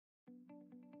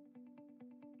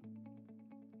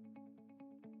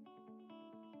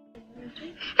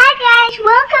Hi guys,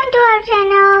 welcome to our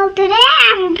channel. Today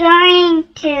I'm going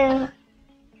to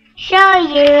show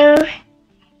you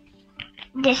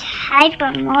this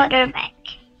hyper motorbike.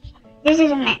 This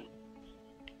is a man.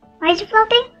 Why is it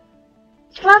floating?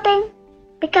 It's floating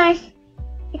because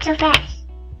it's so fast.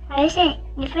 How do I say it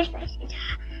in the first place? It's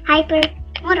hyper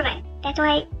motorbike. That's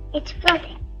why it's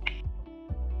floating.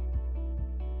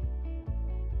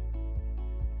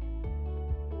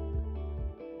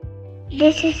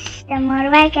 This is the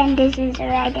motorbike and this is the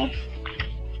rider.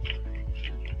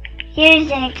 Here's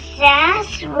the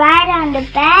exhaust right on the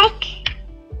back.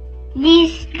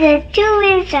 The two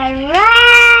wheels are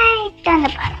right on the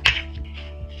bottom.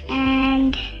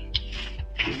 And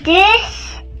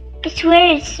this is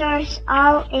where it stores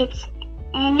all its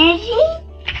energy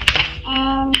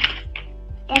and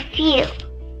the fuel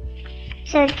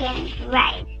so it can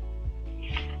ride.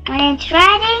 When it's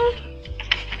riding,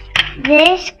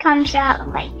 this comes out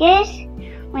like this.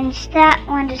 When to stop,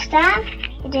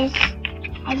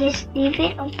 I just leave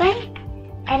it open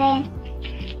and then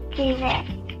leave it.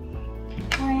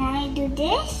 When I do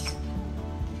this,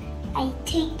 I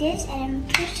take this and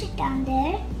push it down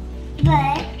there.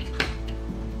 But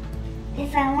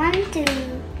if I want to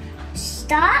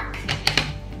stop,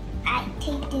 I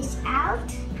take this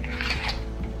out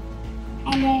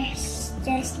and then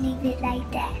just leave it like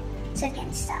that so I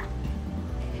can stop.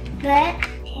 But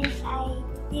if I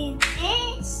do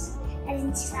this, I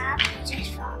doesn't stop, it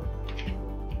just falls.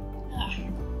 Yeah.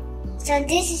 So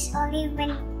this is only when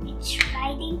it's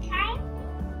riding time.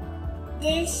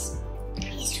 This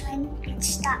is when it's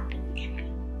stopping time.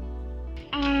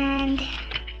 And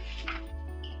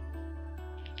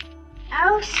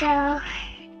also,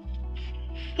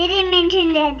 didn't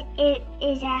mention that it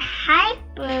is a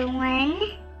hyper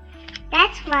one.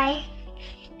 That's why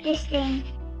this thing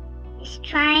is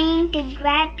trying to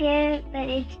grab you, but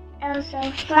it's also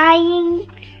flying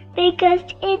because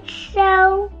it's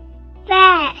so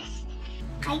fast.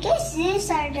 I guess these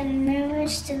are the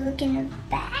mirrors to look in the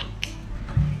back.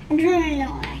 I don't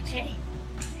know actually.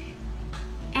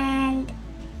 And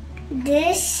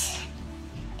this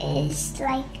is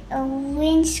like a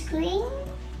windscreen.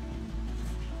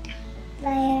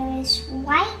 There is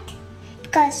white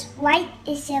because white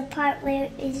is the part where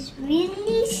it's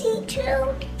really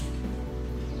see-through.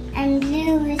 And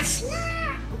blue is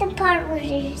not the part where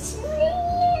it's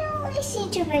really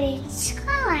see-through, but it's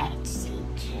kind of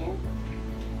see-through.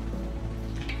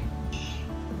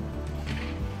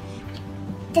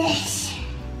 This,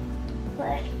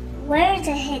 where are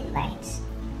the headlights?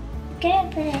 Could I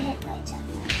put the headlights on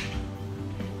there?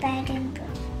 But I didn't put.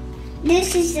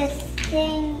 This is the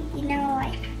thing,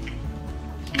 like,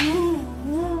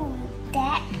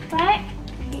 that part,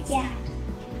 yeah,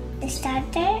 the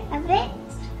starter of it.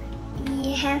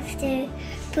 You have to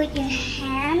put your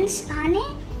hands on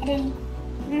it and then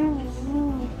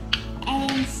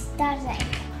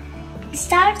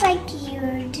start like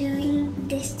you're doing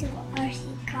this to an RC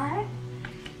car,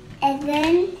 and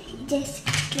then it just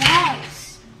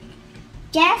goes.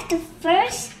 You have to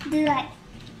first do like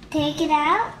take it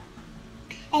out,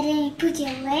 and then you put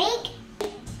your leg,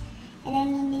 and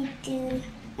then you need to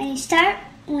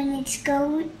when it's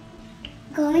going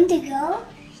to go.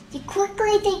 You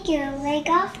quickly take your leg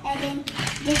off and then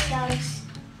this goes.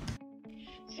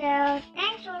 So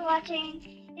thanks for watching.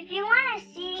 If you want to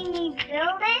see me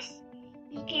build this,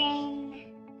 you can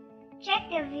check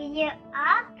the video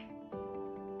up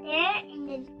there in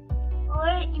the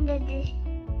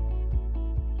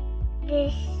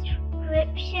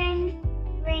description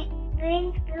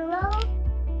link below.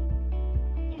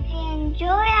 If you enjoy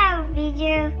our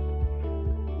video,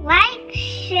 like,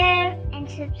 share, and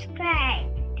subscribe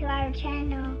to our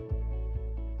channel.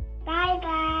 Bye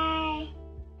bye.